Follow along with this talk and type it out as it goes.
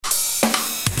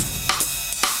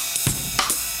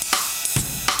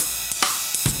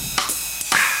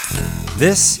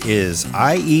This is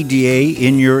IEDA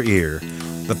in Your Ear,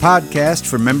 the podcast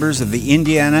for members of the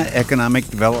Indiana Economic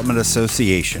Development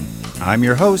Association. I'm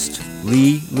your host,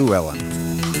 Lee Lewellen.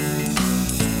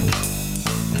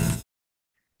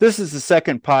 This is the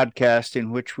second podcast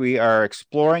in which we are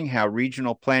exploring how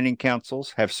regional planning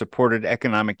councils have supported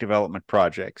economic development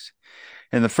projects.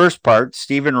 In the first part,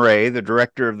 Stephen Ray, the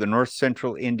director of the North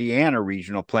Central Indiana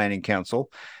Regional Planning Council,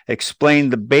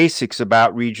 explained the basics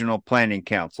about regional planning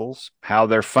councils, how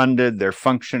they're funded, their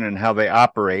function, and how they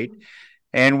operate.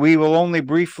 And we will only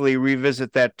briefly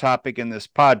revisit that topic in this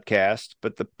podcast,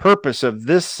 but the purpose of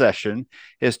this session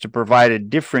is to provide a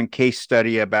different case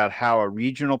study about how a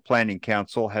regional planning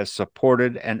council has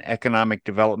supported an economic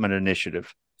development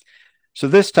initiative. So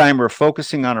this time we're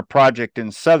focusing on a project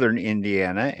in southern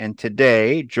Indiana, and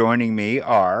today joining me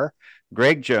are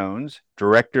Greg Jones,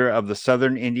 Director of the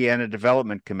Southern Indiana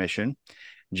Development Commission,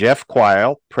 Jeff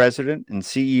Quyle, President and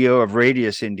CEO of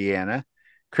Radius Indiana,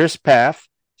 Chris Pfaff,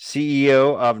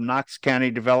 CEO of Knox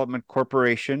County Development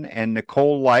Corporation, and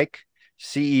Nicole Like,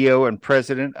 CEO and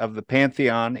President of the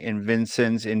Pantheon in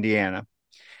Vincennes, Indiana.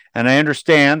 And I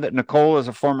understand that Nicole is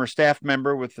a former staff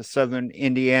member with the Southern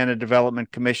Indiana Development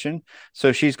Commission,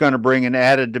 so she's going to bring an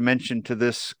added dimension to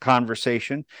this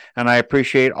conversation. And I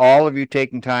appreciate all of you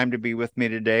taking time to be with me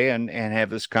today and have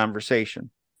this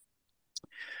conversation.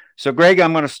 So, Greg,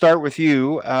 I'm going to start with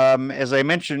you. As I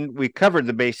mentioned, we covered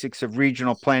the basics of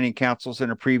regional planning councils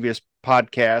in a previous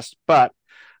podcast, but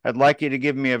I'd like you to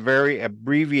give me a very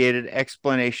abbreviated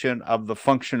explanation of the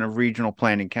function of regional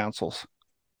planning councils.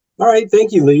 All right,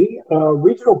 thank you, Lee.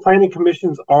 Regional planning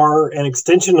commissions are an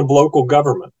extension of local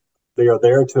government. They are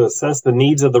there to assess the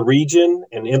needs of the region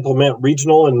and implement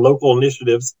regional and local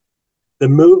initiatives that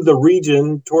move the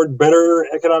region toward better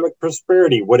economic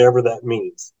prosperity, whatever that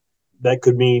means. That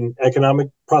could mean economic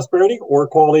prosperity or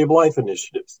quality of life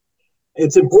initiatives.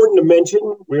 It's important to mention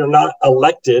we are not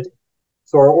elected,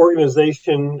 so our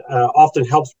organization often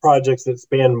helps projects that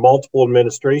span multiple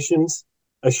administrations,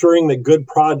 assuring that good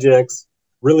projects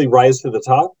really rise to the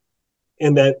top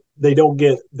and that they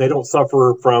don't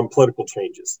suffer from political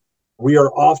changes. We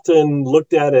are often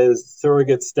looked at as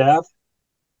surrogate staff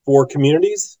for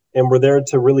communities, and we're there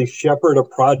to really shepherd a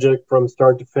project from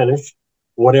start to finish,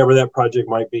 whatever that project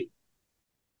might be.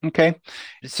 Okay,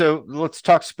 so let's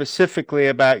talk specifically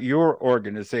about your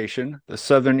organization, the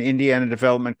Southern Indiana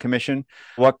Development Commission.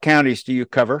 What counties do you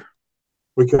cover?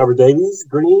 We cover Davies,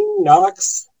 Greene,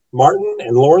 Knox, Martin,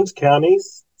 and Lawrence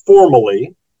counties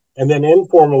formally, and then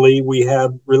informally we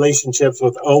have relationships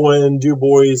with Owen,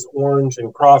 DuBois, Orange,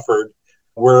 and Crawford,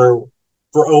 where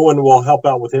for Owen we'll help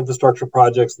out with infrastructure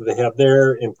projects that they have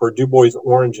there, and for DuBois,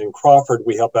 Orange, and Crawford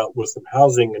we help out with some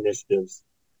housing initiatives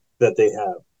that they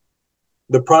have.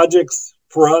 The projects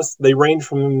for us, they range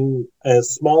from as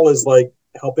small as like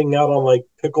helping out on like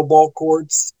pickleball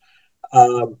courts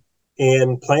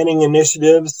and planning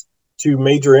initiatives to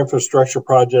major infrastructure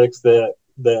projects that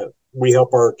we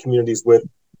help our communities with.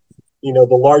 You know,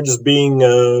 the largest being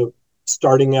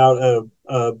starting out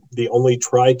the only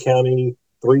tri-county,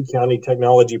 three-county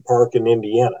technology park in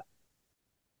Indiana.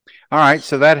 All right,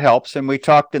 so that helps. And we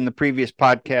talked in the previous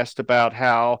podcast about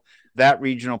how that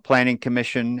regional planning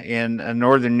commission in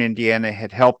northern Indiana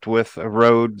had helped with a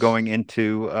road going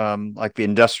into like the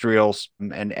industrial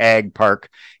and ag park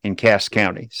in Cass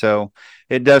County. So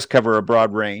it does cover a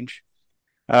broad range.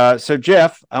 So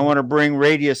Jeff, I want to bring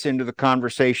Radius into the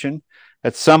conversation.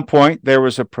 At some point, there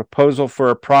was a proposal for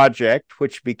a project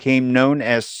which became known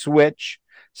as SWITCH,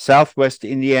 Southwest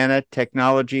Indiana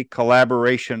Technology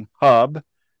Collaboration Hub.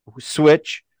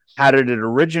 SWITCH, how did it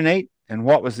originate, and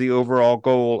what was the overall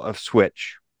goal of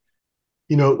SWITCH?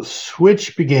 You know,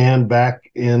 SWITCH began back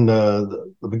in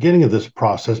the beginning of this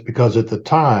process because at the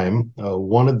time,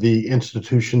 one of the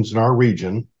institutions in our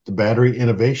region, the Battery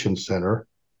Innovation Center,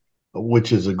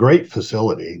 which is a great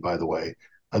facility, by the way,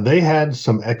 they had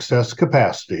some excess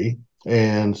capacity,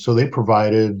 and so they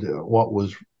provided what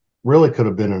was really could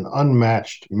have been an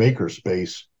unmatched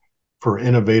makerspace for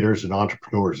innovators and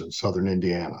entrepreneurs in southern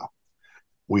Indiana.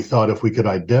 We thought if we could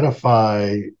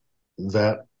identify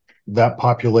that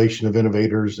population of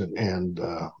innovators and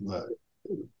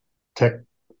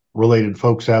tech-related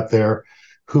folks out there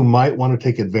who might want to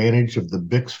take advantage of the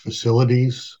BICS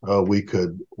facilities, we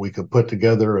could put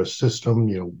together a system,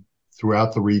 you know,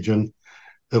 throughout the region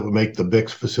that would make the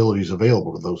BICS facilities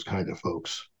available to those kind of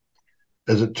folks.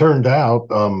 As it turned out,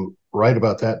 right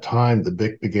about that time, the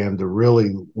BIC began to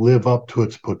really live up to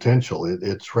its potential.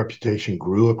 Its reputation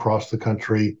grew across the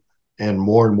country, and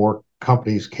more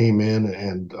companies came in.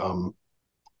 And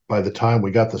by the time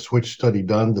we got the SWITCH study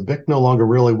done, the BIC no longer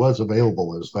really was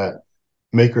available as that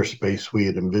makerspace we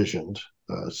had envisioned.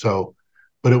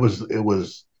 But it was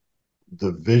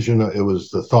the vision. It was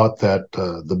the thought that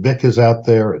the BIC is out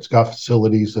there. It's got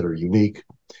facilities that are unique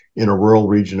in a rural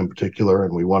region in particular,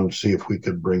 and we wanted to see if we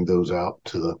could bring those out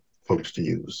to the folks to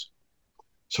use.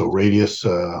 So Radius,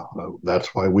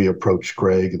 that's why we approached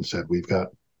Greg and said, we've got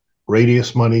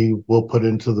Radius money we'll put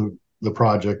into the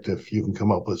project if you can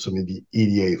come up with some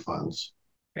EDA funds.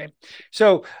 Okay.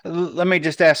 So let me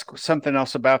just ask something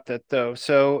else about that, though.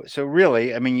 So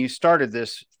really, I mean, you started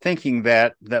this thinking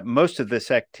that most of this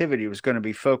activity was going to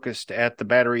be focused at the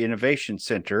Battery Innovation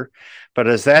Center, but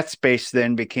as that space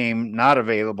then became not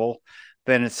available,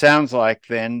 then it sounds like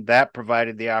then that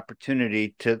provided the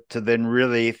opportunity to then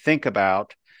really think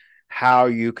about how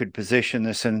you could position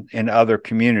this in other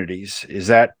communities. Is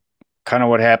that kind of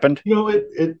what happened?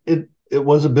 It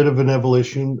was a bit of an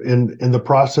evolution in the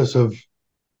process of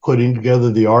putting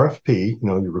together the RFP.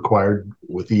 You're required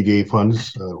with EDA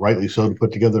funds, rightly so, to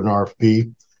put together an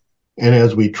RFP. And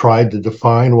as we tried to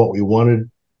define what we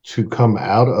wanted to come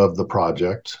out of the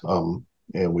project, and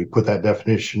we put that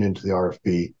definition into the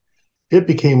RFP, it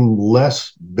became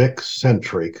less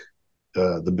BIC-centric.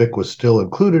 The BIC was still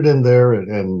included in there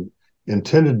and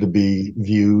intended to be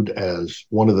viewed as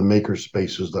one of the maker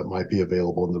spaces that might be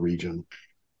available in the region.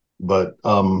 But,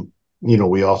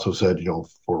 we also said,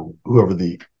 for whoever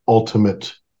the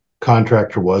ultimate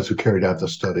contractor was who carried out the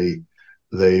study,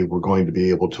 they were going to be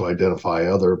able to identify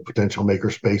other potential maker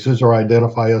spaces or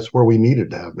identify us where we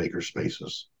needed to have maker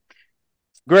spaces.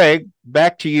 Greg,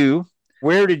 back to you.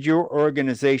 Where did your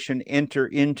organization enter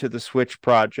into the Switch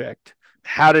project?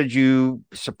 How did you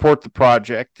support the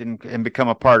project and become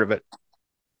a part of it?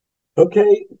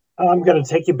 Okay, I'm going to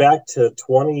take you back to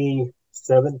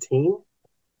 2017.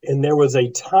 And there was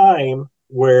a time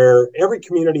where every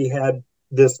community had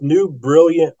this new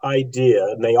brilliant idea,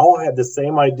 and they all had the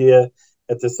same idea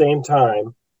at the same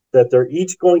time, that they're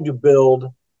each going to build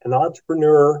an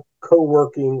entrepreneur,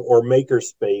 co-working, or maker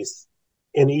space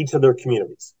in each of their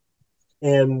communities.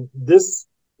 And this,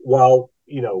 while,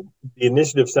 the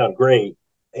initiatives sound great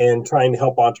and trying to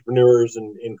help entrepreneurs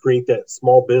and create that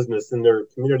small business in their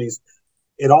communities,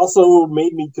 it also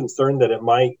made me concerned that it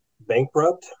might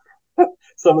bankrupt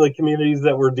some of the communities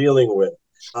that we're dealing with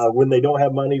when they don't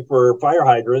have money for fire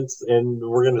hydrants, and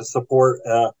we're going to support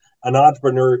an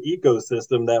entrepreneur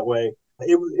ecosystem that way.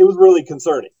 It was really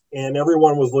concerning, and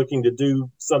everyone was looking to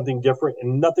do something different,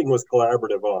 and nothing was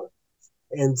collaborative on it.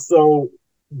 And so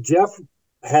Jeff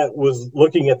was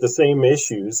looking at the same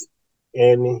issues,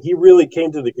 and he really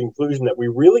came to the conclusion that we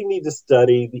really need to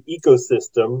study the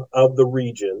ecosystem of the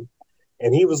region.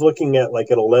 And he was looking at like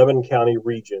an 11 county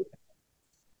region,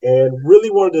 and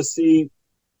really wanted to see,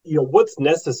 what's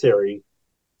necessary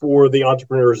for the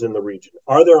entrepreneurs in the region.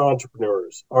 Are there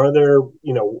entrepreneurs? Are there,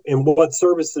 and what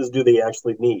services do they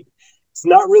actually need? It's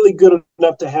not really good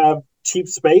enough to have cheap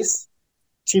space.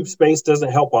 Cheap space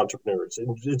doesn't help entrepreneurs.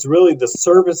 It's really the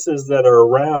services that are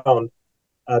around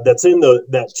that's in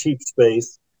that cheap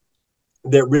space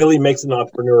that really makes an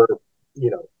entrepreneur,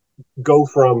 go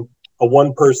from a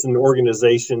one-person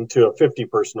organization to a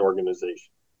 50-person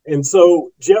organization. And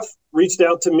so Jeff reached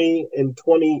out to me in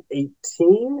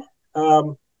 2018,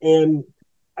 and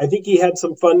I think he had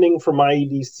some funding from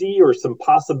IEDC or some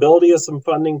possibility of some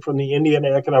funding from the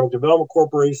Indiana Economic Development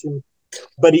Corporation,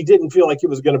 but he didn't feel like it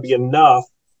was going to be enough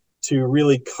to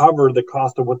really cover the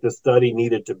cost of what the study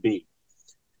needed to be.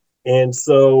 And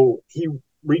so he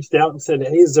reached out and said,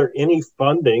 hey, is there any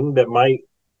funding that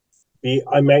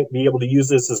I might be able to use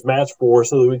this as match for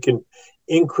so that we can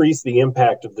increase the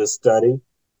impact of this study?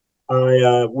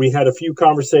 We had a few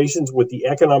conversations with the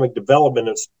Economic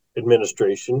Development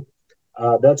Administration.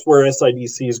 That's where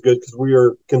SIDC is good because we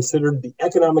are considered the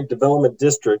Economic Development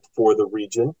District for the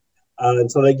region. And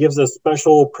so that gives us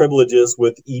special privileges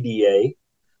with EDA.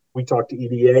 We talked to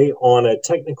EDA on a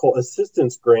technical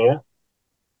assistance grant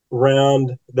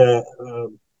around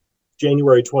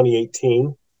January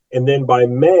 2018. And then by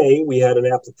May, we had an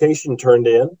application turned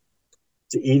in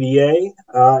to EDA.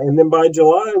 And then by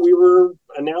July, we were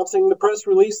announcing the press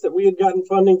release that we had gotten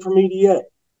funding from EDA.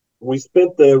 We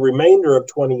spent the remainder of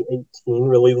 2018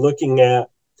 really looking at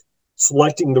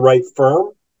selecting the right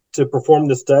firm to perform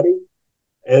the study.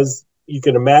 As you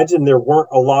can imagine, there weren't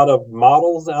a lot of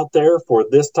models out there for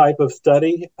this type of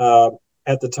study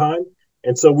at the time.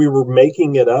 And so we were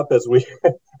making it up as we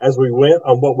went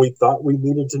on what we thought we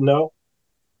needed to know.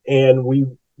 And we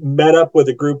met up with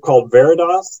a group called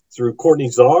Veritas through Courtney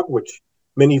Zog, which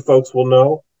many folks will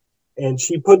know. And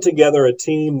she put together a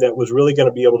team that was really going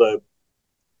to be able to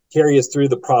carry us through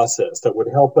the process, that would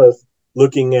help us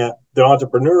looking at the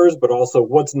entrepreneurs, but also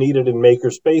what's needed in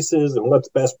maker spaces and what's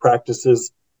best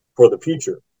practices for the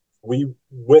future. We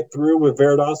went through with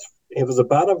Veritas. It was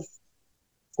about a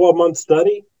 12-month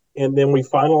study, and then we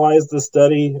finalized the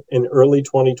study in early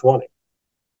 2020.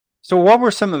 So what were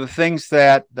some of the things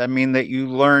that you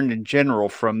learned in general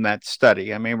from that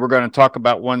study? I mean, we're going to talk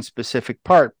about one specific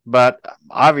part, but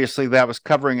obviously that was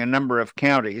covering a number of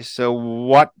counties. So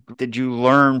what did you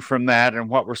learn from that, and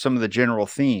what were some of the general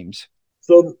themes?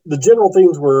 So the general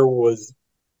themes was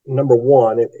number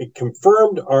one, it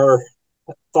confirmed our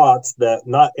thoughts that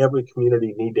not every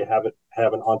community need to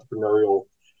have an entrepreneurial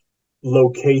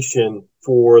location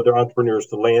for their entrepreneurs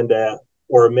to land at,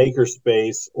 or a maker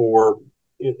space, or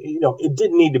it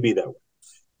didn't need to be that way.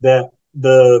 That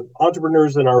the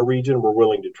entrepreneurs in our region were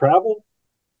willing to travel,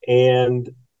 and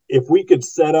if we could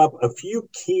set up a few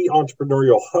key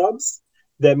entrepreneurial hubs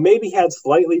that maybe had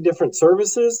slightly different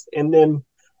services, and then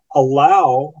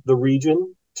allow the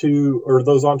region or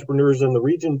those entrepreneurs in the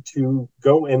region to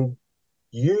go and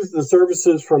use the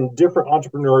services from different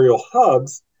entrepreneurial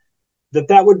hubs,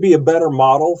 that would be a better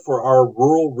model for our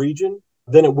rural region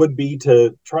than it would be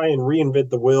to try and reinvent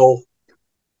the wheel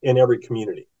in every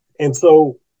community. And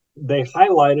so they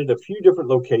highlighted a few different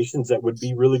locations that would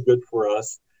be really good for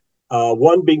us.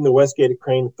 One being the Westgate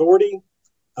Crane Authority.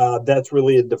 That's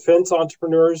really a defense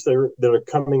entrepreneurs that are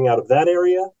coming out of that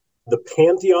area. The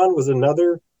Pantheon was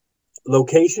another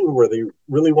location where they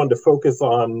really wanted to focus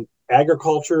on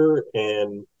agriculture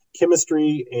and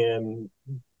chemistry, and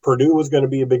Purdue was going to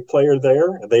be a big player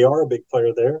there. They are a big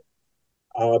player there.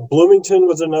 Bloomington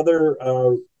was another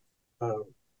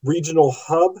regional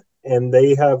hub, and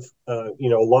they have a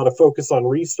lot of focus on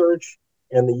research,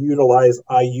 and they utilize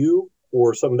IU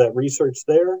for some of that research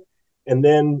there. And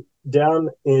then down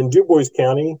in DuBois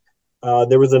County,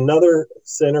 there was another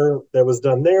center that was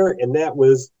done there, and that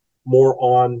was more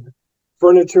on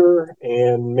furniture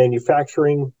and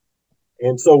manufacturing.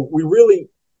 And so we really,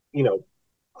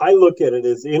 I look at it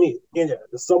as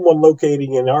someone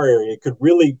locating in our area could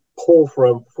really pull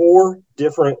from 4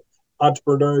 different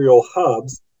entrepreneurial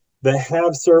hubs that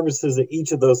have services at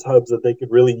each of those hubs that they could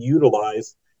really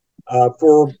utilize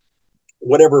for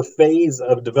whatever phase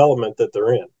of development that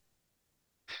they're in.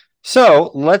 So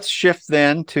let's shift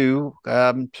then to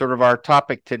sort of our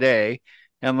topic today,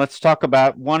 and let's talk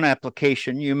about one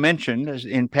application you mentioned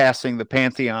in passing, the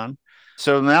Pantheon.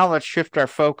 So now let's shift our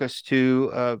focus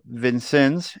to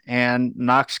Vincennes and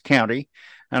Knox County.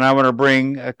 And I want to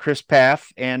bring Chris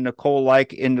Pfaff and Nicole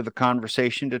Like into the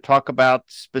conversation to talk about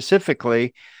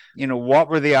specifically, what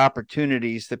were the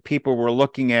opportunities that people were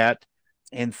looking at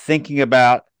and thinking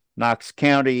about Knox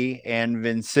County and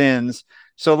Vincennes.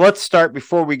 So let's start,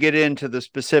 before we get into the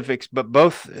specifics, but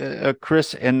both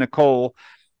Chris and Nicole,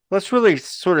 let's really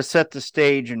sort of set the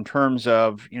stage in terms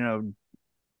of,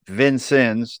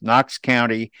 Vincennes, Knox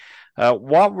County.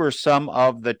 What were some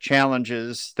of the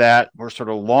challenges that were sort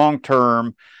of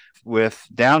long-term with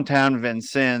downtown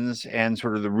Vincennes and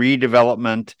sort of the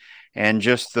redevelopment and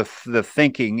just the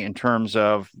thinking in terms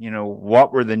of,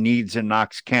 what were the needs in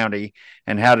Knox County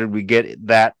and how did we get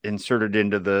that inserted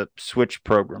into the Switch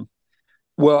program?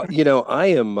 Well,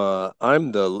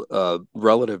 I'm the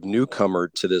relative newcomer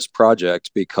to this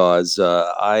project because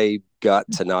I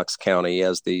got to Knox County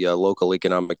as the local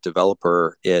economic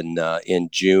developer in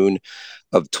June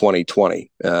of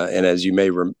 2020, and as you may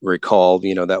recall,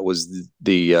 that was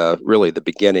the really the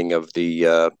beginning of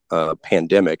the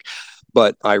pandemic.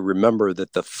 But I remember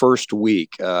that the first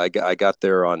week I got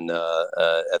there at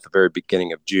the very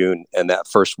beginning of June, and that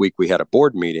first week we had a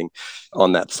board meeting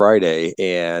on that Friday,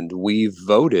 and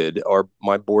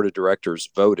my board of directors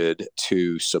voted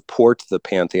to support the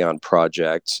Pantheon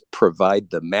project, provide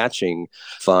the matching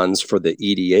funds for the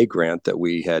EDA grant that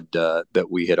we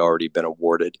had already been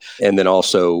awarded, and then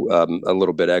also a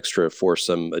little bit extra for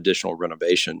some additional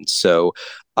renovations. So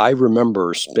I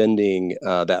remember spending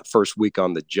that first week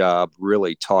on the job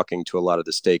really talking to a lot of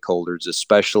the stakeholders,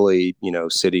 especially,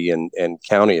 city and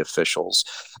county officials,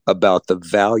 about the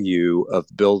value of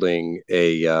building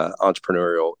a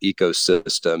entrepreneurial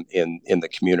ecosystem in the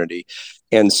community.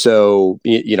 And so,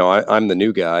 I'm the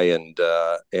new guy,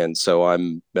 and so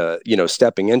I'm,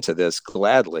 stepping into this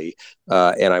gladly.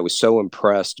 And I was so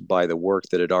impressed by the work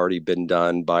that had already been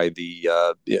done by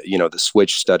the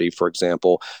Switch study, for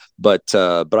example. But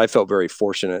I felt very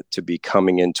fortunate to be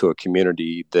coming into a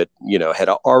community that, had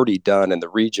already done in the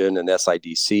region and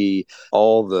SIDC,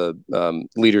 all the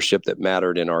leadership that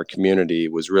mattered in our community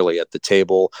was really at the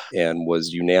table and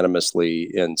was unanimously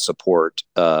in support,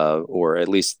 or at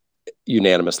least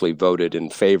unanimously voted in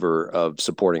favor of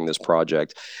supporting this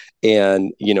project.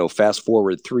 And, fast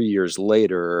forward 3 years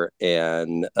later,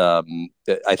 and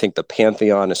I think the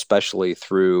Pantheon, especially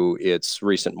through its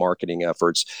recent marketing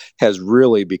efforts, has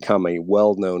really become a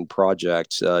well-known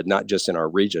project, not just in our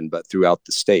region, but throughout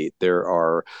the state. There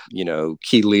are,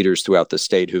 key leaders throughout the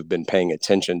state who've been paying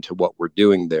attention to what we're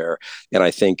doing there. And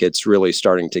I think it's really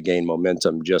starting to gain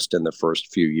momentum just in the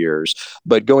first few years.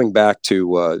 But going back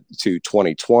to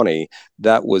 2020,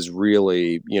 that was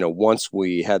really, once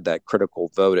we had that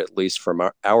critical vote, at least from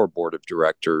our board of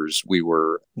directors, we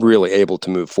were really able to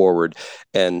move forward.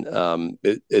 And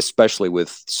especially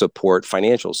with support,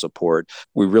 financial support,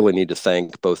 we really need to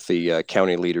thank both the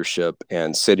county leadership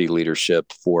and city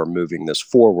leadership for moving this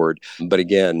forward. But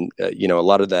again, a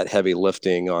lot of that heavy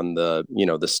lifting on the,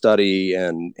 the study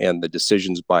and the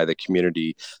decisions by the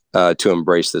community to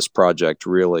embrace this project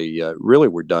really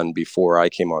were done before I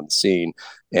came on the scene.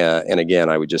 And again,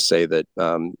 I would just say that,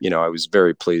 I was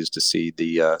very pleased to see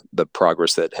the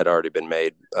progress that had already been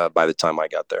made by the time I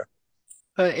got there.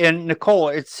 And Nicole,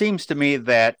 it seems to me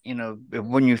that,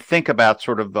 when you think about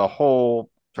sort of the whole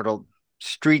sort of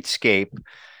streetscape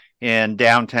in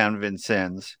downtown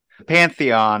Vincennes,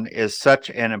 Pantheon is such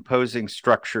an imposing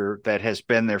structure that has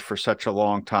been there for such a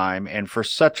long time. And for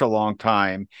such a long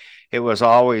time, it was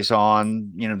always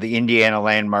on, the Indiana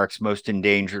Landmarks Most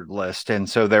Endangered list. And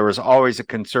so there was always a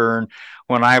concern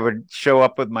when I would show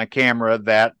up with my camera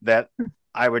that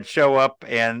I would show up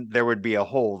and there would be a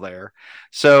hole there.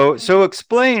 So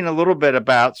explain a little bit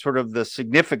about sort of the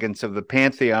significance of the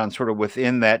Pantheon sort of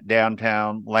within that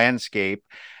downtown landscape.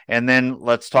 And then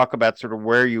let's talk about sort of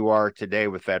where you are today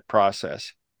with that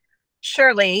process.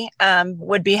 Surely,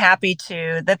 would be happy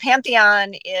to. The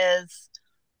Pantheon is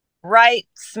right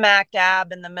smack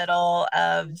dab in the middle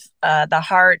of the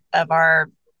heart of our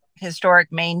historic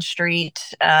Main Street.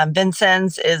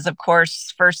 Vincennes is, of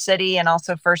course, first city and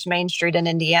also first Main Street in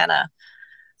Indiana.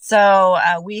 So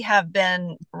we have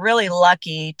been really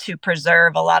lucky to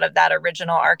preserve a lot of that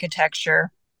original architecture.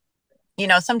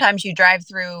 Sometimes you drive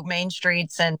through main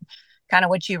streets and kind of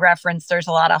what you referenced, there's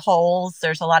a lot of holes,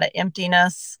 there's a lot of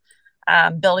emptiness,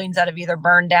 buildings that have either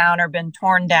burned down or been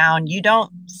torn down. You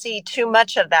don't see too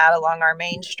much of that along our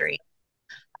main street.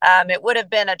 It would have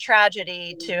been a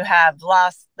tragedy to have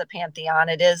lost the Pantheon.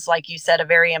 It is, like you said, a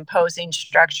very imposing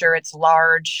structure. It's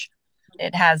large.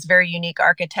 It has very unique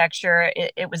architecture.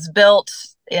 It was built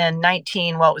in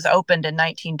it was opened in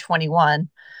 1921.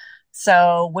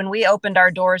 So when we opened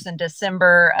our doors in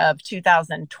December of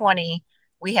 2020,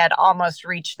 we had almost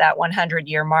reached that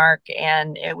 100-year mark.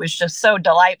 And it was just so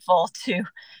delightful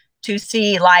to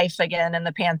see life again in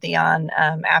the Pantheon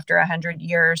after 100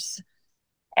 years.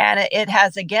 And it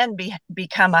has again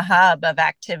become a hub of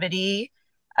activity,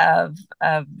 of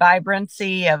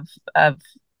vibrancy, of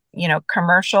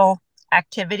commercial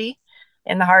activity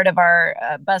in the heart of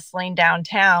our bustling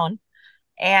downtown.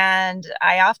 And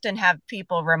I often have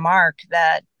people remark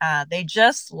that they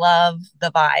just love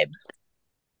the vibe.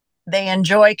 They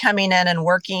enjoy coming in and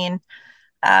working.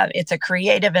 It's a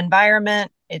creative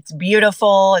environment. It's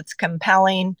beautiful. It's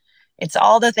compelling. It's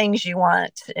all the things you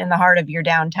want in the heart of your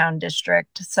downtown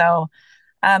district. So,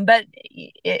 but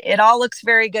it all looks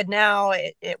very good now.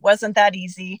 It wasn't that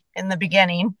easy in the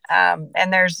beginning.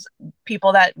 And there's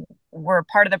people that were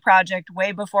part of the project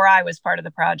way before I was part of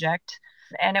the project.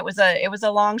 And it was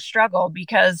a long struggle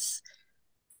because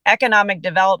economic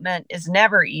development is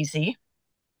never easy.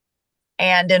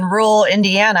 And in rural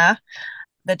Indiana,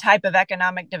 the type of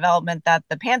economic development that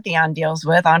the Pantheon deals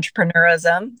with,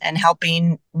 entrepreneurism and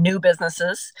helping new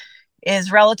businesses,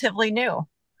 is relatively new.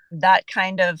 That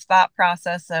kind of thought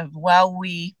process of, well,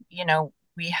 we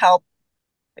help,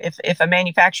 if a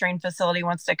manufacturing facility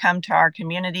wants to come to our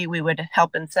community, we would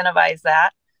help incentivize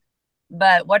that.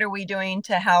 But what are we doing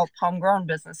to help homegrown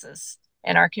businesses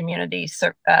in our community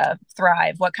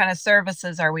thrive? What kind of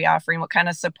services are we offering? What kind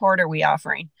of support are we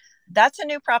offering? That's a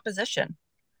new proposition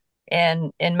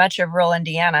in much of rural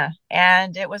Indiana.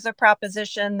 And it was a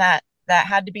proposition that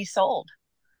had to be sold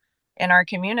in our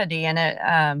community.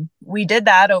 And we did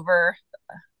that over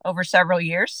several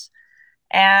years.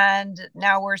 And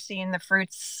now we're seeing the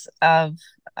fruits of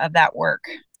that work.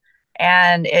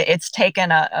 And it's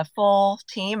taken a full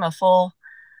team, a full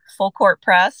court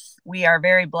press. We are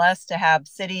very blessed to have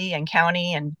city and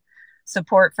county and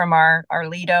support from our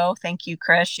LEDO. Thank you,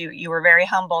 Chris. You were very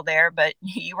humble there, but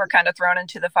you were kind of thrown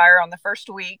into the fire on the first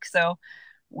week. So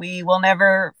we will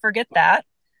never forget that.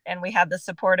 And we have the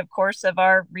support, of course, of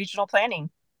our Regional Planning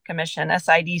Commission,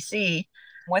 SIDC.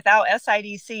 Without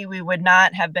SIDC, we would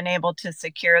not have been able to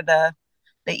secure the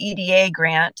EDA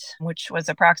grant, which was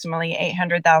approximately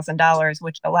 $800,000,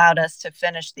 which allowed us to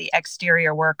finish the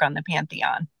exterior work on the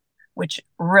Pantheon. which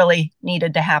really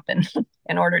needed to happen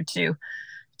in order to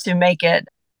make it,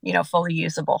 fully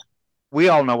usable. We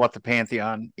all know what the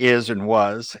Pantheon is and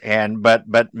was,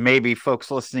 but maybe folks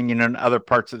listening in other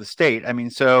parts of the state. I mean,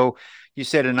 so you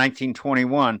said in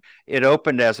 1921 it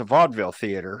opened as a vaudeville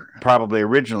theater, probably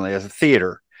originally as a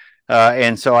theater.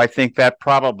 And so I think that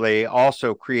probably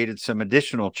also created some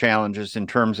additional challenges in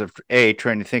terms of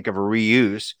trying to think of a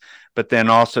reuse, but then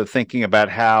also thinking about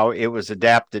how it was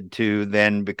adapted to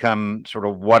then become sort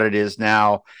of what it is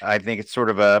now. I think it's sort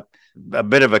of a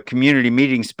bit of a community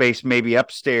meeting space, maybe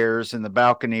upstairs in the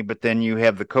balcony, but then you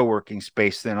have the co-working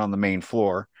space then on the main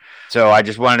floor. So I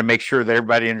just wanted to make sure that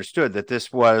everybody understood that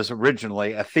this was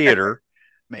originally a theater.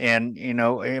 And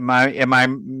am I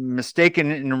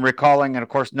mistaken in recalling? And of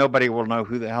course, nobody will know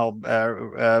who the hell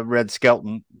Red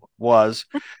Skelton was,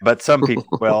 but some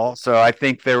people will. So I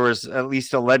think there was at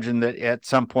least a legend that at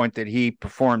some point that he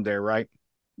performed there, right?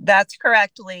 That's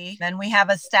correct, Lee. And we have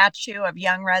a statue of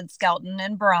young Red Skelton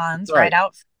in bronze right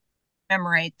out to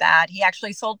commemorate that. He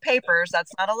actually sold papers.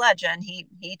 That's not a legend.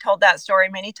 He told that story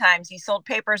many times. He sold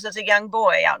papers as a young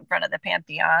boy out in front of the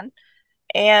Pantheon.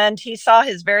 And he saw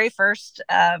his very first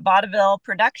vaudeville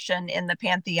production in the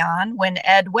Pantheon when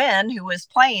Ed Wynn, who was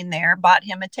playing there, bought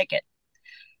him a ticket.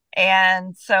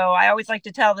 And so I always like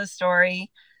to tell this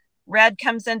story. Red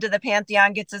comes into the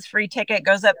Pantheon, gets his free ticket,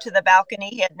 goes up to the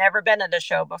balcony. He had never been at a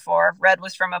show before. Red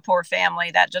was from a poor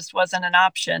family. That just wasn't an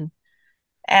option.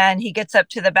 And he gets up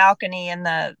to the balcony and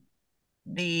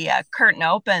the curtain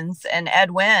opens and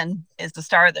Ed Wynn is the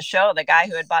star of the show, the guy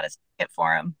who had bought his ticket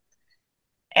for him.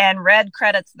 And Red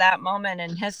credits that moment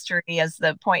in history as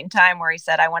the point in time where he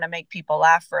said, I want to make people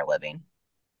laugh for a living.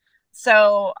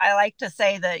 So I like to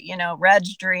say that,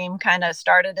 Red's dream kind of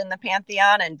started in the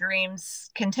Pantheon and dreams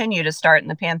continue to start in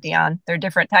the Pantheon. There are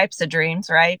different types of dreams,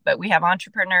 right? But we have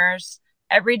entrepreneurs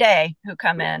every day who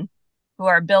come in, who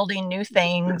are building new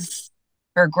things,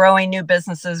 or growing new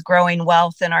businesses, growing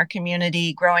wealth in our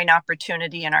community, growing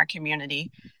opportunity in our community.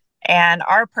 And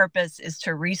our purpose is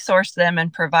to resource them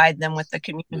and provide them with the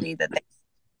community that they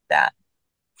need that.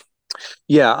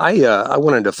 Yeah, I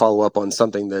wanted to follow up on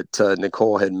something that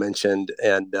Nicole had mentioned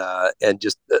and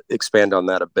just expand on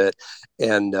that a bit.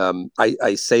 And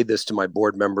I say this to my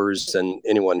board members and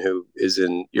anyone who is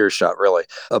in earshot, really,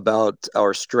 about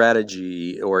our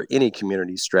strategy or any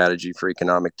community strategy for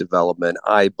economic development.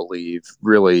 I believe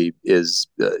really is,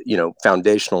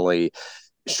 foundationally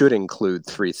should include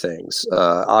three things.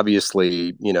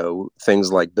 Obviously,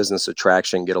 things like business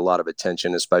attraction get a lot of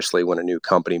attention, especially when a new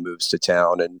company moves to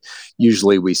town, and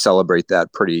usually we celebrate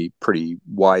that pretty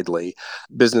widely.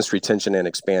 Business retention and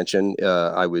expansion,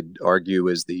 I would argue,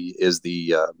 is the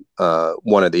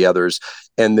one of the others,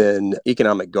 and then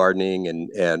economic gardening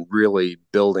and really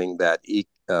building that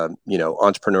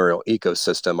entrepreneurial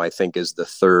ecosystem, I think, is the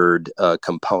third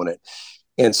component.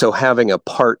 And so having a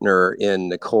partner in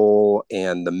Nicole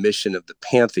and the mission of the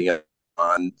Pantheon,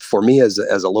 for me as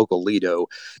a local LEDO,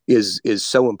 is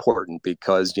so important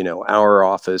because our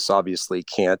office obviously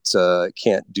can't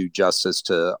do justice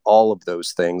to all of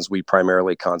those things. We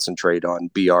primarily concentrate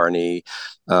on BR&E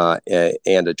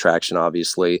and attraction,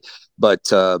 obviously, but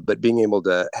being able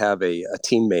to have a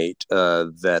teammate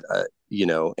that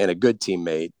and a good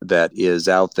teammate that is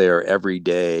out there every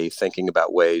day thinking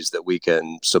about ways that we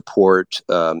can support,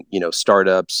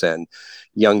 startups and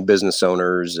young business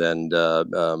owners and,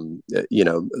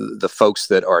 the folks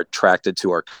that are attracted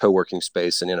to our co-working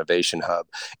space and innovation hub.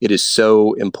 It is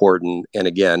so important. And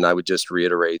again, I would just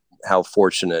reiterate how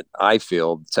fortunate I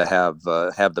feel to have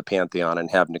the Pantheon and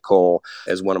have Nicole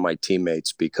as one of my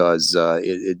teammates, because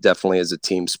it definitely is a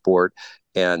team sport.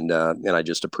 And I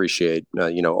just appreciate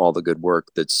all the good work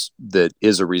that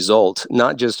is a result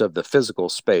not just of the physical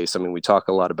space. I mean, we talk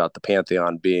a lot about the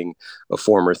Pantheon being a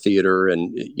former theater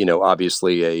and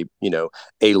obviously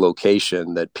a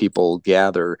location that people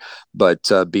gather, but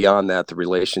beyond that, the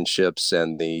relationships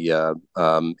and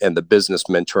the business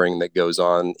mentoring that goes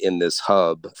on in this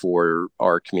hub for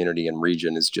our community and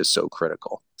region is just so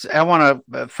critical. I want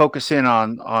to focus in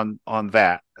on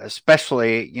that,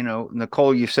 especially,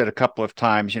 Nicole, you said a couple of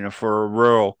times, for a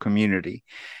rural community.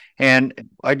 And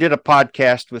I did a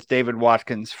podcast with David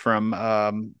Watkins from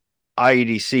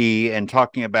IEDC and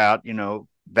talking about,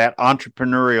 that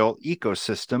entrepreneurial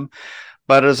ecosystem.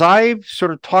 But as I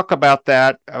sort of talk about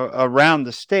that around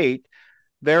the state,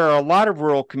 there are a lot of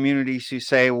rural communities who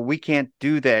say, well, we can't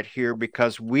do that here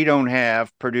because we don't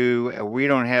have Purdue, we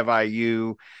don't have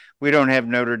IU, we don't have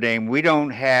Notre Dame. We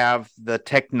don't have the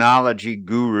technology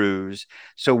gurus.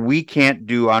 So we can't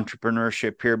do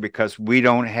entrepreneurship here because we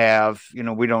don't have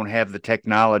the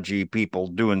technology people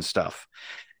doing stuff.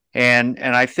 And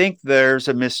I think there's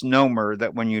a misnomer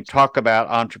that when you talk about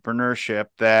entrepreneurship,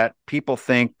 that people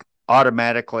think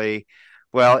automatically,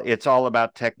 well, it's all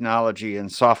about technology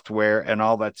and software and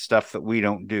all that stuff that we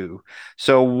don't do.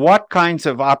 So what kinds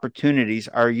of opportunities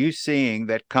are you seeing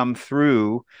that come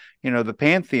through, the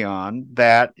Pantheon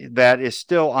that is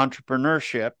still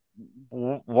entrepreneurship?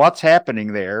 What's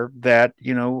happening there that,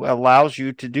 allows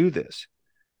you to do this?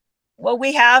 Well,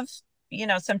 we have,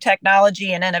 some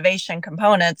technology and innovation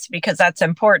components because that's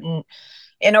important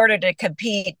in order to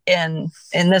compete in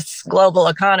this global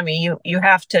economy. You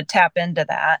have to tap into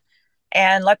that,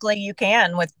 and luckily you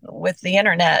can with the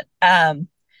internet. And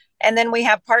then we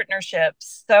have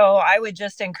partnerships. So I would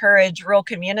just encourage rural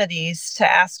communities to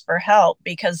ask for help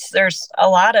because there's a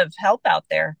lot of help out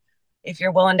there if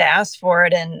you're willing to ask for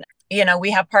it. And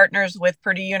we have partners with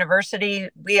Purdue University.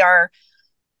 We are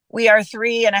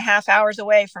 3.5 hours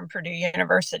away from Purdue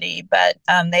University, but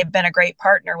they've been a great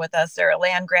partner with us. They're a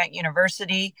land grant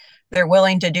university. They're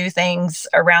willing to do things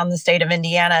around the state of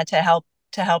Indiana to help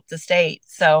the state.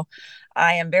 So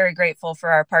I am very grateful for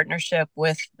our partnership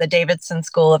with the Davidson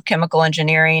School of Chemical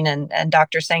Engineering and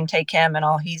Dr. Sang-Tae Kim and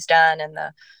all he's done, and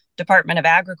the Department of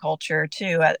Agriculture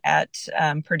too at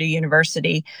Purdue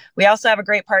University. We also have a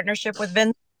great partnership with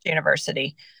Vince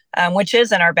University, which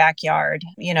is in our backyard.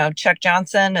 Chuck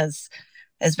Johnson has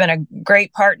been a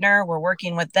great partner. We're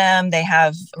working with them. They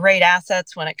have great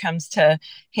assets when it comes to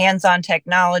hands-on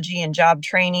technology and job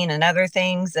training and other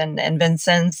things. And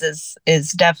Vincennes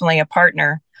is definitely a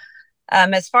partner.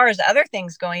 As far as other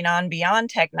things going on beyond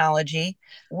technology,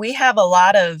 we have a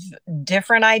lot of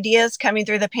different ideas coming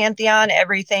through the Pantheon,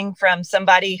 everything from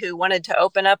somebody who wanted to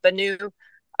open up a new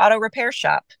auto repair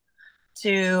shop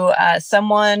to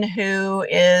someone who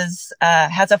has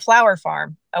a flower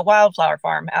farm, a wildflower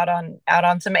farm out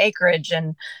on some acreage,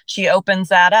 and she opens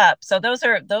that up. So those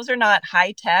are not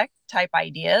high tech type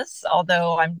ideas,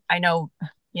 although I know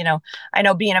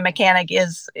being a mechanic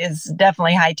is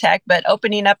definitely high tech, but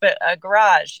opening up a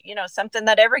garage, something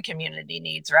that every community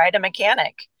needs, right? A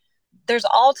mechanic. There's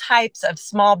all types of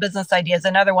small business ideas.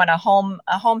 Another one, a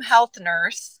home health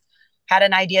nurse had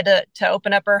an idea to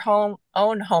open up her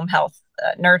own home health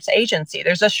nurse agency.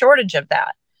 There's a shortage of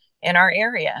that in our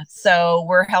area. So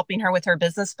we're helping her with her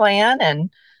business plan and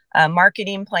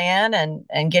marketing plan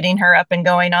and getting her up and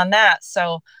going on that.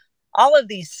 So all of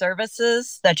these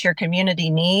services that your community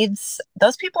needs,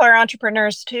 those people are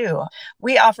entrepreneurs too.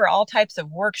 We offer all types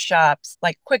of workshops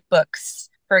like QuickBooks,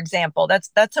 for example.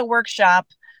 That's a workshop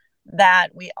that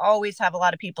we always have a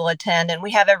lot of people attend. And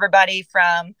we have everybody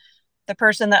from the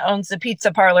person that owns the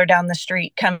pizza parlor down the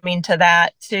street coming to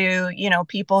that to,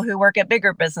 people who work at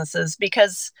bigger businesses,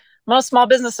 because most small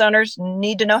business owners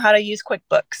need to know how to use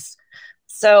QuickBooks.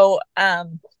 So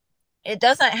it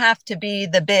doesn't have to be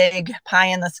the big pie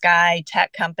in the sky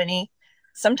tech company.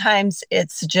 Sometimes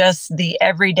it's just the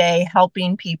everyday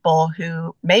helping people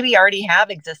who maybe already have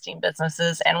existing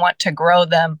businesses and want to grow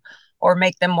them or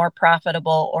make them more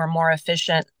profitable or more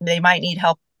efficient. They might need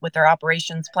help with their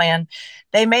operations plan.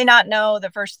 They may not know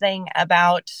the first thing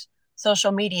about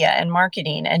social media and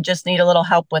marketing and just need a little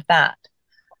help with that.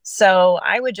 So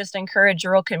I would just encourage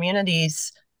rural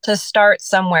communities to start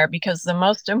somewhere, because the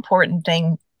most important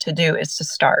thing to do is to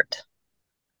start.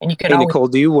 And you can Nicole,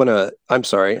 do you want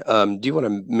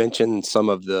to mention some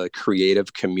of the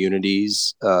creative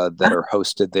communities that are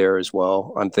hosted there as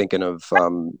well? I'm thinking of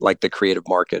like the creative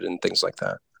market and things like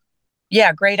that.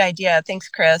 Yeah, great idea. Thanks,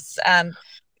 Chris. We've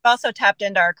also tapped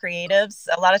into our creatives.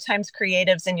 A lot of times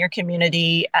creatives in your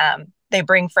community, they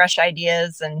bring fresh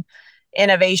ideas and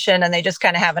innovation, and they just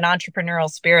kind of have an entrepreneurial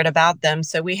spirit about them.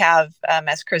 So we have,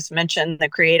 as Chris mentioned, the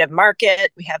creative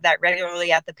market. We have that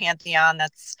regularly at the Pantheon.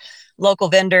 That's local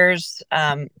vendors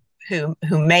who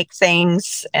make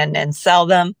things and sell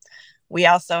them. We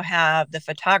also have the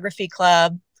photography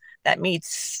club that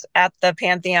meets at the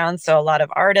Pantheon. So a lot of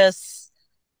artists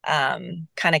kind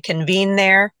of convene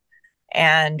there.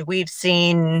 And we've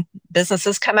seen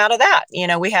businesses come out of that.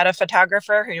 We had a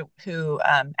photographer who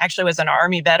actually was an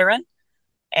Army veteran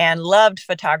and loved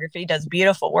photography, does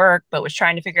beautiful work, but was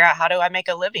trying to figure out, how do I make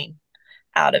a living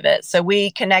out of it? So we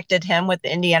connected him with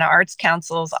the Indiana Arts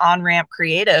Council's On-Ramp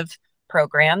Creative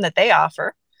program that they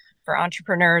offer for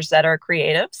entrepreneurs that are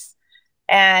creatives.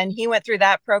 And he went through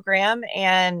that program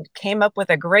and came up with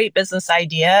a great business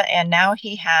idea. And now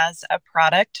he has a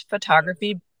product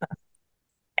photography.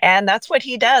 And that's what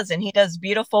he does. And he does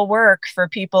beautiful work for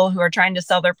people who are trying to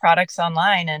sell their products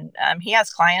online. And he has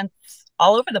clients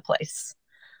all over the place.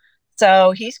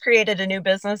 So he's created a new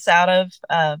business out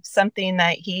of something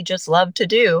that he just loved to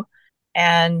do.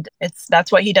 And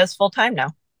that's what he does full time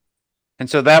now. And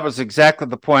so that was exactly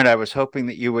the point I was hoping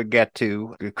that you would get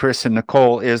to, Chris and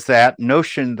Nicole, is that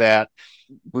notion that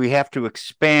we have to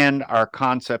expand our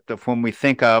concept of when we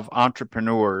think of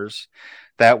entrepreneurs,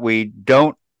 that we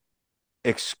don't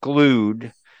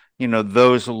exclude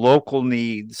those local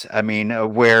needs. I mean,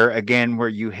 where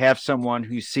you have someone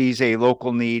who sees a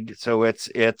local need, so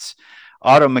it's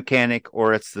auto mechanic,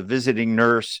 or it's the visiting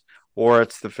nurse, or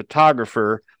it's the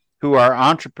photographer, who are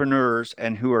entrepreneurs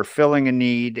and who are filling a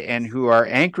need and who are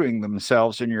anchoring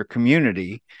themselves in your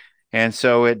community. And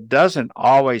so it doesn't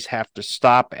always have to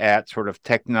stop at sort of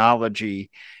technology.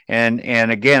 And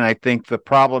again, I think the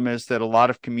problem is that a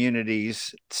lot of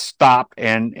communities stop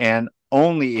and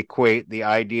only equate the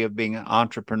idea of being an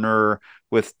entrepreneur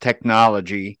with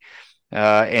technology,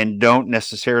 and don't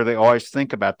necessarily always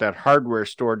think about that hardware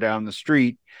store down the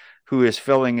street who is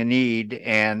filling a need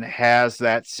and has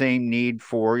that same need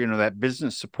for, that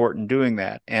business support in doing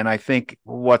that. And I think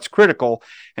what's critical,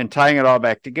 and tying it all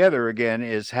back together again,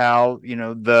 is how,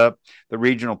 the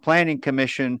Regional Planning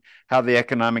Commission, how the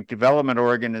Economic Development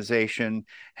Organization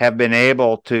have been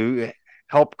able to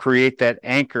help create that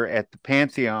anchor at the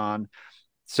Pantheon,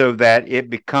 so that it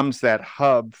becomes that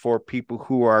hub for people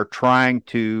who are trying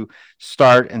to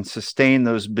start and sustain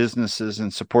those businesses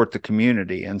and support the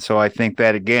community. And so I think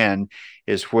that, again,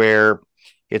 is where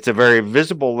it's a very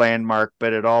visible landmark,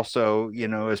 but it also,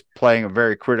 is playing a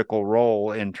very critical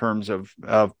role in terms of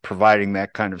providing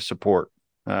that kind of support.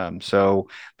 So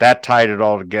that tied it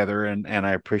all together, and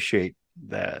I appreciate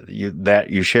that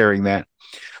you sharing that.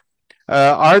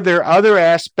 Are there other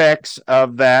aspects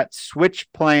of that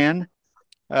switch plan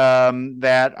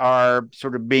that are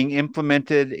sort of being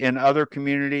implemented in other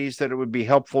communities that it would be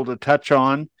helpful to touch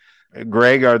on?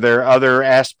 Greg, are there other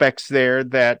aspects there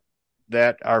that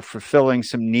are fulfilling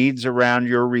some needs around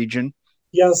your region?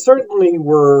 Yeah, certainly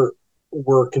we're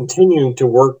continuing to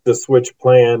work the switch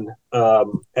plan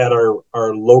at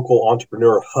our local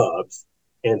entrepreneur hubs.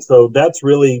 And so that's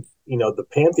really, the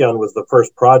Pantheon was the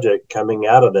first project coming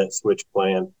out of that switch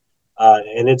plan.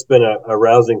 And it's been a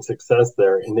rousing success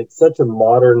there. And it's such a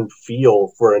modern feel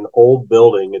for an old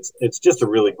building. It's just a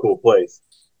really cool place.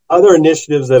 Other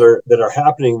initiatives that are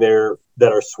happening there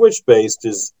that are switch based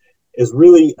is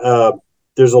really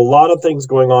there's a lot of things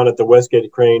going on at the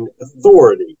Westgate Crane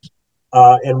Authority.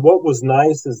 And what was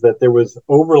nice is that there was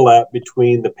overlap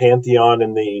between the Pantheon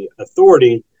and the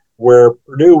Authority, where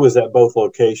Purdue was at both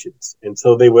locations. And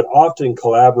so they would often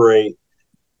collaborate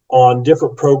on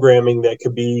different programming that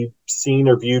could be seen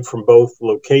or viewed from both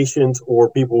locations, or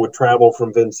people would travel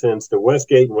from Vincennes to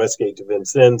Westgate and Westgate to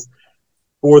Vincennes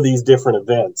for these different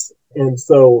events. And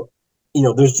so,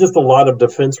 there's just a lot of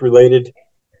defense related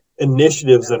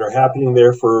initiatives that are happening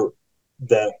there for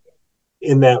that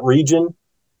in that region.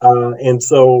 And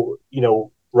so,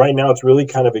 right now it's really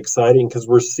kind of exciting because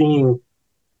we're seeing,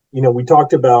 we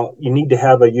talked about you need to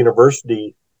have a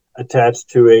university attached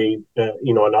to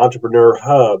an entrepreneur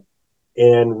hub.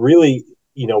 And really,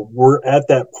 we're at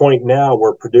that point now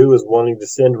where Purdue is wanting to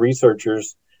send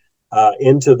researchers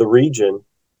into the region,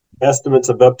 estimates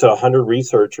of up to 100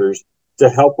 researchers, to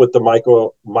help with the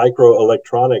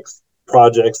microelectronics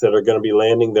projects that are going to be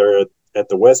landing there at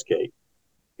the Westgate.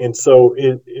 And so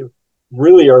it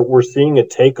really we're seeing a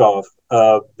takeoff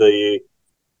of the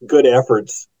good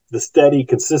efforts, the steady,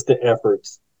 consistent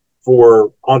efforts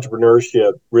for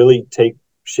entrepreneurship really take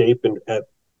shape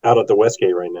out at the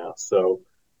Westgate right now. So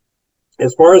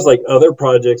as far as like other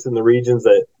projects in the regions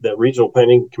that regional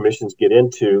planning commissions get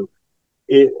into,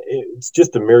 it's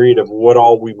just a myriad of what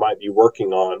all we might be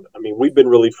working on. I mean, we've been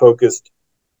really focused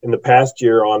in the past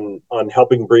year on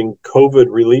helping bring COVID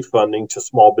relief funding to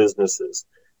small businesses.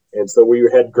 And so we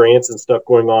had grants and stuff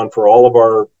going on for all of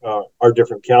our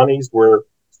different counties where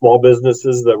small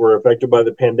businesses that were affected by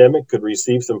the pandemic could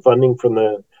receive some funding from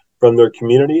their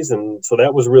communities. And so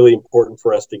that was really important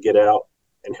for us to get out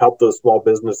and help those small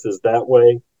businesses that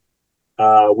way.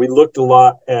 We looked a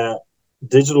lot at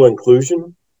digital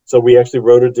inclusion. So we actually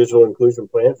wrote a digital inclusion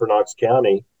plan for Knox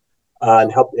County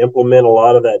and helped implement a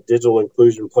lot of that digital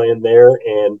inclusion plan there,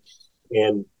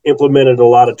 and implemented a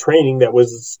lot of training that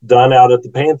was done out at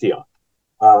the Pantheon.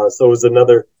 So it was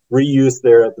another reuse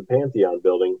there at the Pantheon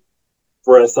building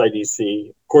for SIDC.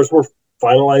 Of course, we're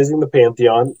finalizing the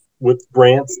Pantheon with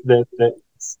grants.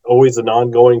 That's always an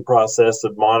ongoing process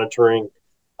of monitoring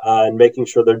and making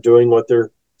sure they're doing what they're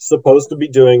supposed to be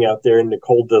doing out there. And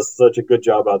Nicole does such a good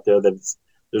job out there that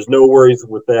there's no worries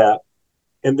with that.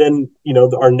 And then,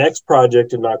 our next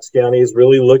project in Knox County is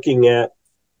really looking at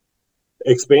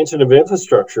expansion of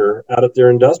infrastructure out at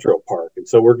their industrial park. And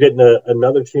so we're getting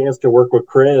another chance to work with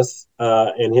Chris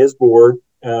and his board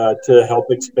to help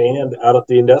expand out at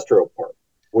the industrial park,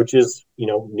 which is,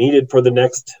 needed for the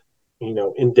next,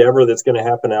 endeavor that's going to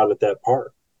happen out at that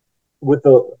park. With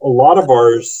a lot of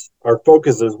our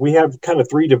focus is we have kind of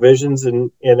three divisions at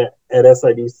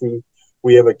SIDC.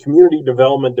 We have a community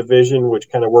development division, which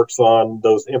kind of works on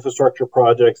those infrastructure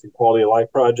projects and quality of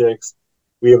life projects.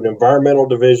 We have an environmental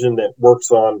division that works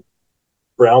on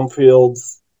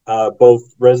brownfields, both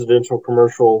residential,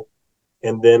 commercial,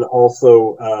 and then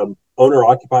also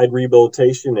owner-occupied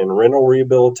rehabilitation and rental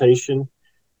rehabilitation.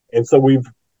 And so we've,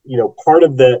 part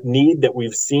of that need that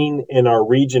we've seen in our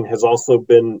region has also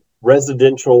been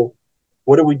residential.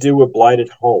 What do we do with blighted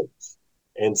homes?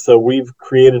 And so we've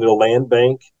created a land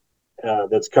bank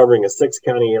that's covering a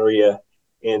 6-county area.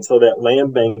 And so that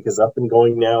land bank is up and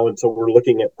going now. And so we're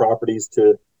looking at properties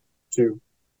to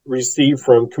receive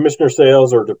from commissioner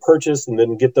sales or to purchase and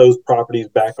then get those properties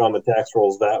back on the tax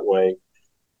rolls that way.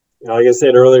 Like I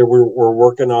said earlier, we're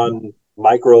working on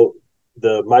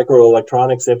the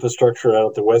microelectronics infrastructure out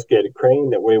at the Westgate of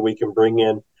Crane. That way we can bring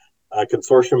in a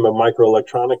consortium of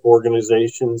microelectronic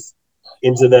organizations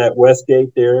into that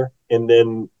Westgate there. And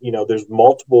then, there's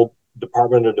multiple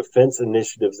Department of Defense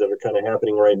initiatives that are kind of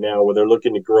happening right now where they're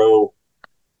looking to grow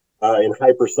in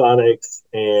hypersonics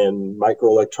and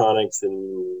microelectronics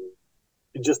and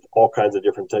just all kinds of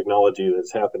different technology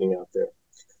that's happening out there.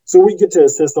 So we get to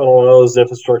assist on all those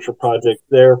infrastructure projects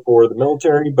there for the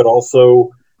military, but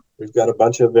also we've got a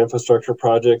bunch of infrastructure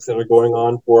projects that are going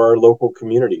on for our local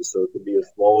communities. So it could be as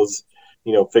small as,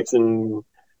 fixing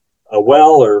a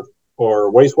well or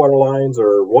wastewater lines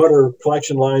or water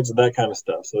collection lines and that kind of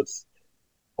stuff. So it's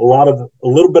a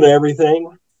little bit of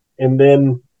everything. And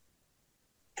then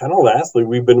kind of lastly,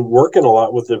 we've been working a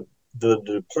lot with the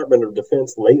Department of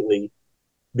Defense lately,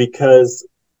 because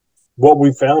what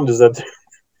we found is that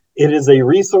it is a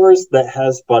resource that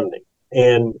has funding,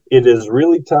 and it is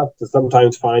really tough to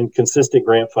sometimes find consistent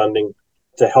grant funding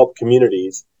to help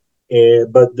communities.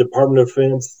 But the Department of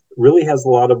Defense really has a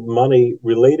lot of money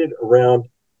related around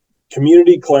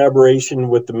community collaboration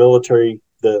with the military,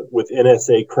 with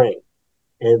NSA Crane.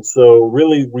 And so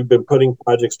really we've been putting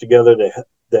projects together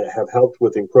that have helped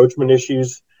with encroachment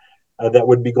issues that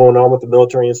would be going on with the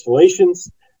military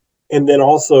installations. And then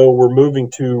also we're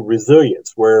moving to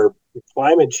resilience, where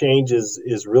climate change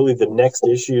is really the next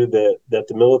issue that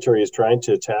the military is trying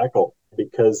to tackle,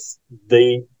 because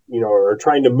they, are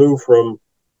trying to move from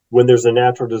when there's a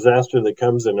natural disaster that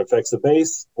comes and affects the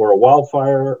base or a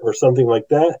wildfire or something like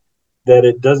that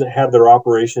it doesn't have their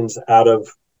operations out of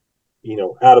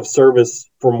service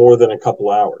for more than a couple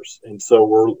hours. And so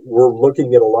we're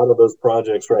looking at a lot of those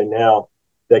projects right now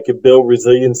that could build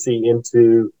resiliency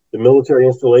into the military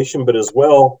installation, but as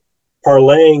well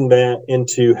parlaying that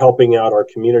into helping out our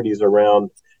communities around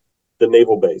the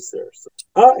naval base there. So,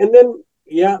 and then,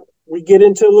 we get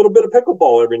into a little bit of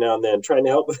pickleball every now and then, trying to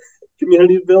help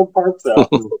communities build parks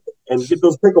out and get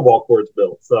those pickleball courts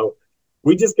built. So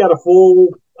we just got a full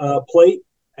plate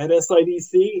at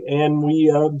SIDC, and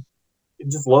we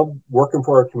just love working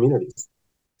for our communities.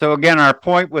 So again, our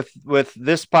point with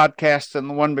this podcast and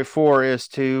the one before is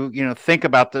to, think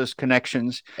about those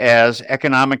connections as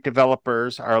economic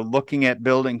developers are looking at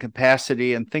building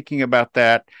capacity and thinking about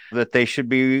that they should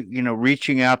be,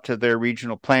 reaching out to their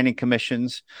regional planning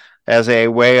commissions as a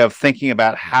way of thinking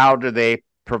about how do they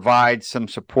provide some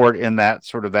support in that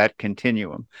sort of that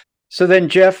continuum. So then,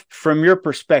 Jeff, from your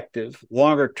perspective,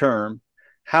 longer term,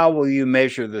 how will you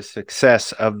measure the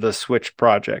success of the Switch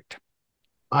project?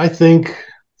 I think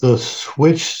the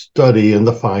Switch study and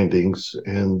the findings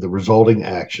and the resulting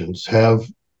actions have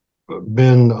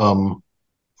been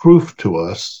proof to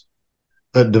us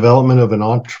that development of an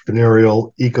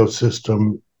entrepreneurial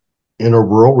ecosystem in a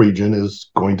rural region is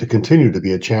going to continue to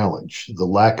be a challenge. The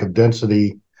lack of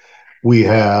density we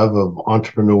have of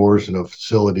entrepreneurs and of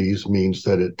facilities means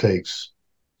that it takes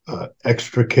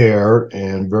extra care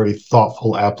and very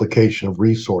thoughtful application of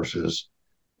resources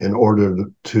in order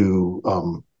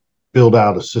to build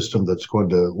out a system that's going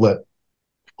to let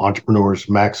entrepreneurs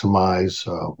maximize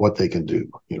what they can do.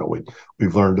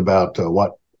 We've learned about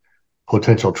what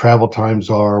potential travel times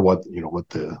are, what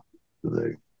the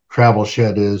travel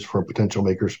shed is for a potential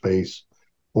makerspace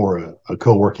or a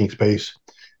co-working space.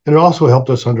 And it also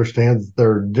helped us understand that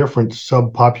there are different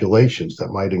subpopulations that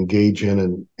might engage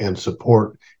in and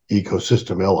support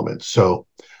ecosystem elements. So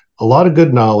a lot of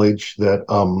good knowledge that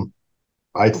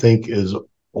I think is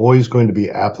always going to be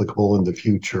applicable in the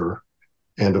future.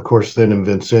 And of course, then in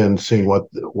Vincennes, seeing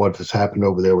what has happened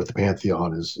over there with the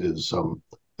Pantheon is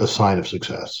a sign of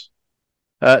success.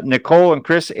 Nicole and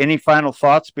Chris, any final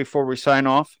thoughts before we sign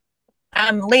off?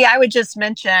 Lee, I would just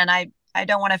mention, I I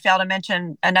don't want to fail to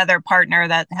mention another partner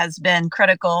that has been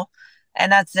critical,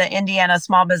 and that's the Indiana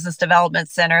Small Business Development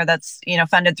Center that's,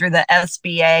 funded through the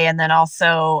SBA and then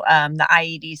also the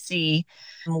IEDC.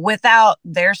 Without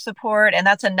their support, and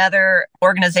that's another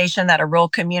organization that a rural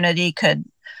community could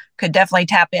definitely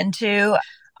tap into.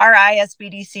 Our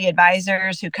ISBDC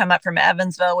advisors who come up from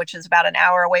Evansville, which is about an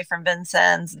hour away from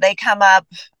Vincennes, they come up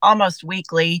almost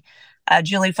weekly,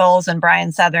 Julie Foles and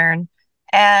Brian Southern.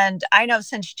 And I know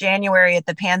since January at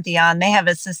the Pantheon, they have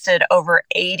assisted over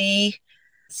 80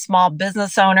 small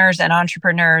business owners and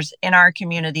entrepreneurs in our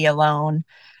community alone.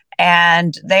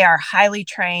 And they are highly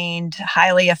trained,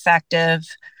 highly effective,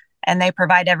 and they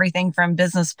provide everything from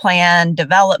business plan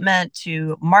development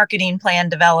to marketing plan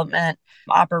development,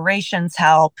 operations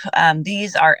help.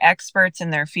 These are experts in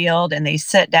their field, and they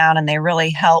sit down and they really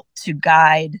help to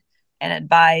guide and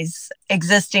advise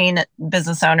existing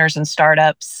business owners and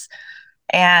startups.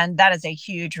 And that is a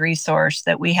huge resource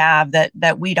that we have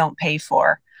that we don't pay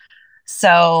for.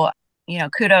 So,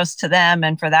 kudos to them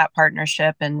and for that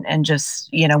partnership, and just,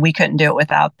 we couldn't do it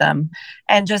without them.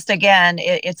 And just, again,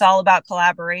 it's all about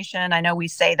collaboration. I know we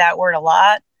say that word a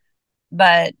lot,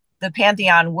 but the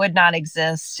Pantheon would not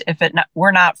exist if it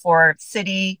were not for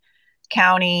city,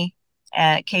 county,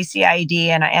 KCID,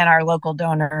 and our local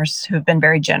donors who've been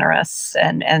very generous,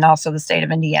 and also the state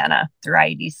of Indiana through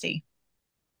IEDC.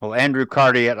 Well, Andrew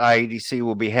Carty at IEDC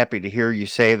will be happy to hear you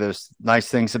say those nice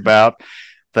things about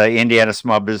the Indiana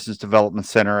Small Business Development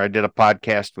Center. I did a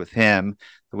podcast with him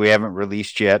that we haven't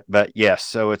released yet, but yes,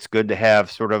 so it's good to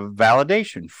have sort of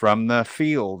validation from the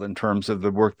field in terms of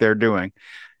the work they're doing.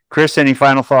 Chris, any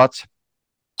final thoughts?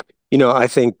 I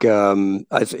think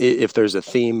if there's a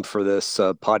theme for this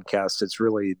podcast, it's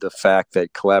really the fact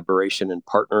that collaboration and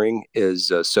partnering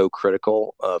is so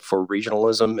critical for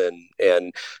regionalism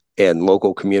and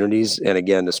local communities. And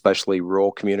again, especially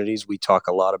rural communities. We talk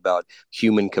a lot about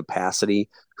human capacity,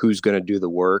 who's going to do the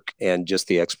work, and just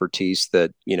the expertise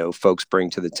that, folks bring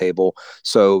to the table.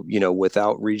 So,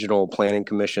 without regional planning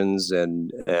commissions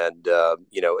and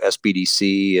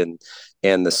SBDC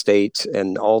and the state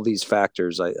and all these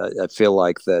factors, I feel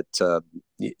like that,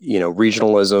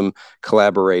 regionalism,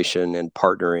 collaboration, and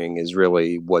partnering is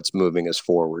really what's moving us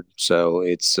forward. So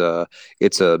it's a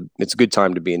good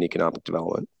time to be in economic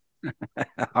development.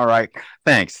 All right.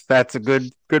 Thanks. That's a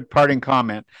good parting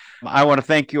comment. I want to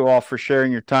thank you all for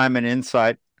sharing your time and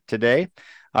insight today.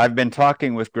 I've been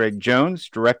talking with Greg Jones,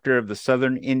 Director of the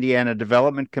Southern Indiana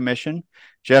Development Commission,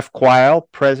 Jeff Quyle,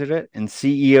 President and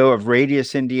CEO of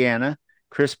Radius Indiana,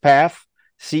 Chris Pfaff,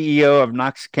 CEO of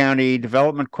Knox County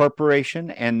Development Corporation,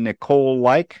 and Nicole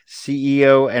Like,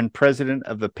 CEO and President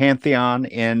of the Pantheon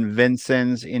in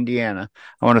Vincennes, Indiana.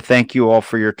 I want to thank you all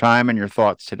for your time and your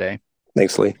thoughts today.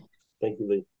 Thanks, Lee. Thank you,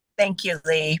 Lee. Thank you,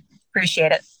 Lee.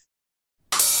 Appreciate it.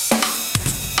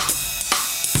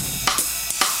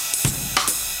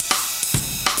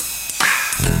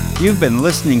 You've been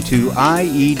listening to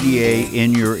IEDA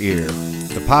in Your Ear,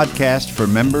 the podcast for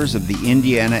members of the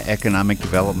Indiana Economic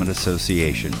Development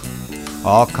Association.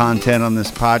 All content on this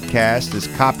podcast is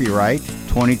copyright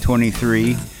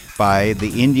 2023 by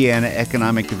the Indiana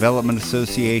Economic Development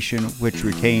Association, which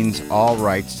retains all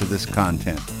rights to this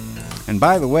content. And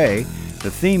by the way, the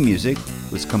theme music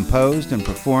was composed and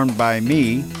performed by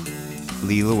me,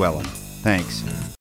 Lee Lewellen. Thanks.